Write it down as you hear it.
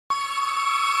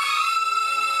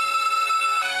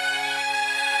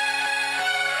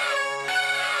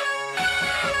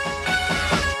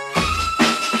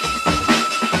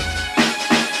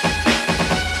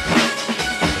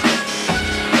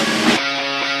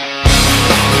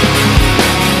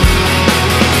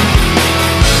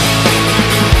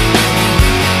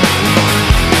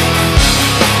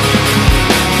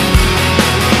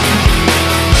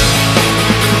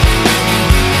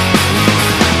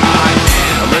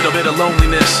of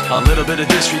loneliness, a little bit of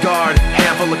disregard,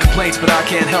 handful of complaints, but I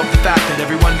can't help the fact that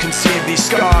everyone can see these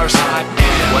scars. I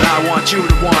am what I want you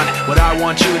to want, what I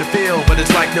want you to feel, but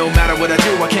it's like no matter what I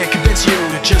do, I can't convince you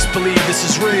to just believe this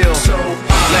is real. So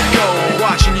let go,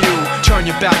 watching you turn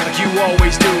your back like you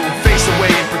always do, face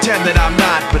away and pretend that I'm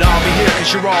not, but I'll be here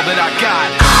cause you're all that I got.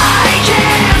 I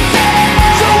can't feel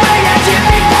the way I did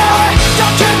before.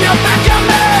 Don't turn your back on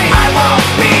me, I won't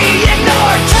be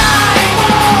ignored. Time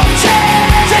won't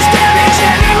change this damage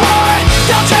anymore.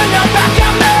 Don't turn your back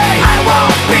on me, I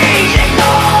won't be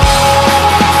ignored.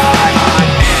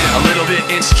 I'm a little bit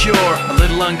insecure, a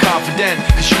little unconfident,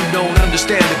 cause you don't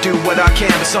understand to do what I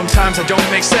can, but sometimes I don't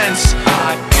make sense.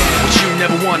 I am what you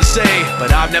never want to say,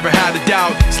 but I've never had a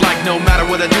doubt. It's like no matter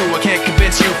what I do, I can't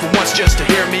convince you for once just to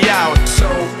hear me out. So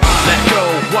let go,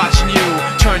 watching you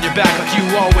turn your back like you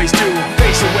always do,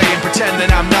 face away and pretend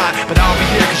that I'm not, but I'll be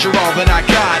here cause you're all that I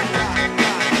got.